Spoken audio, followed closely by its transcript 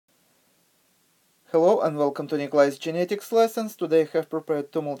Hello and welcome to Nikolai's Genetics Lessons. Today I have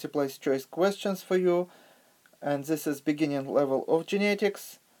prepared two multiple choice questions for you, and this is beginning level of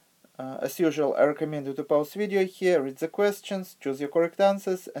genetics. As usual, I recommend you to pause video here, read the questions, choose your correct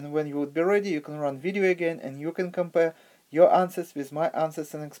answers, and when you would be ready, you can run video again and you can compare your answers with my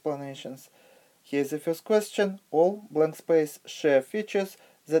answers and explanations. Here's the first question. All blank space share features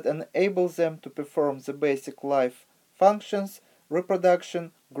that enable them to perform the basic life functions: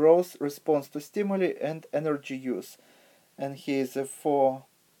 reproduction, growth, response to stimuli, and energy use. And here's the four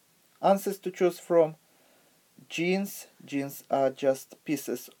answers to choose from. Genes. Genes are just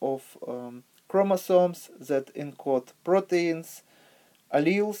pieces of chromosomes that encode proteins.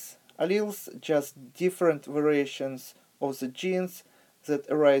 Alleles. Alleles just different variations of the genes that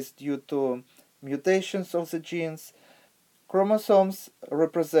arise due to mutations of the genes. Chromosomes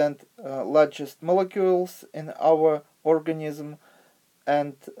represent largest molecules in our organism,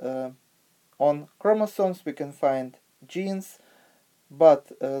 and on chromosomes we can find genes, but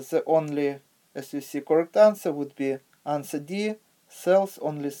the only, as you see, correct answer would be answer D. Cells,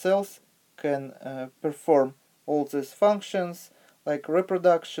 only cells can perform all these functions like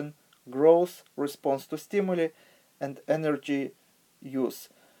reproduction, growth, response to stimuli, and energy use.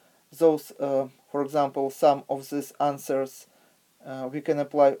 Those, for example, some of these answers we can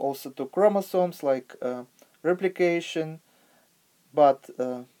apply also to chromosomes, like replication, but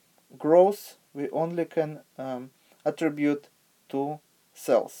growth we only can attribute to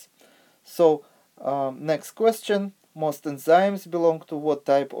cells. So next question: most enzymes belong to what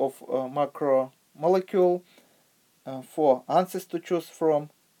type of macromolecule? Four answers to choose from: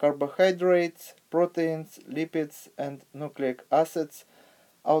 carbohydrates, proteins, lipids, and nucleic acids.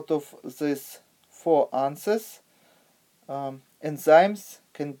 Out of these four answers, enzymes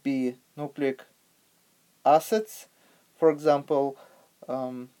can be nucleic acids. For example,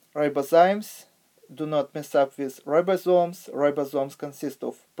 ribozymes. Do not mess up with ribosomes. Ribosomes consist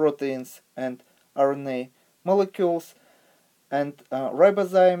of proteins and RNA molecules. And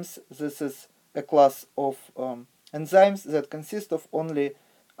ribozymes, this is a class of enzymes that consist of only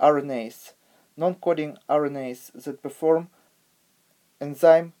RNAs, non-coding RNAs that perform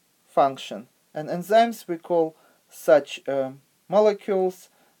enzyme function. And enzymes we call such molecules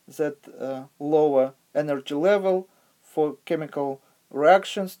that lower energy level for chemical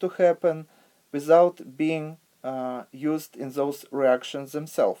reactions to happen without being used in those reactions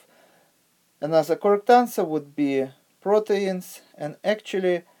themselves. Another correct answer would be proteins, and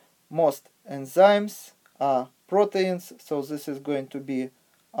actually most enzymes are proteins, so this is going to be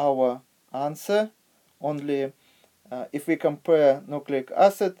our answer. Only if we compare nucleic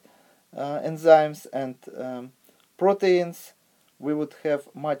acid enzymes and proteins, we would have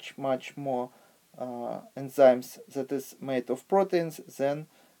much more enzymes that is made of proteins than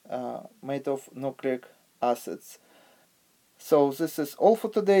made of nucleic acids. So this is all for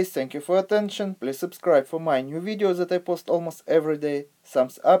today. Thank you for your attention. Please subscribe for my new videos that I post almost every day.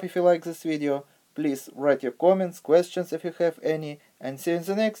 Thumbs up if you like this video. Please write your comments, questions if you have any, and see you in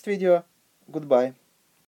the next video. Goodbye.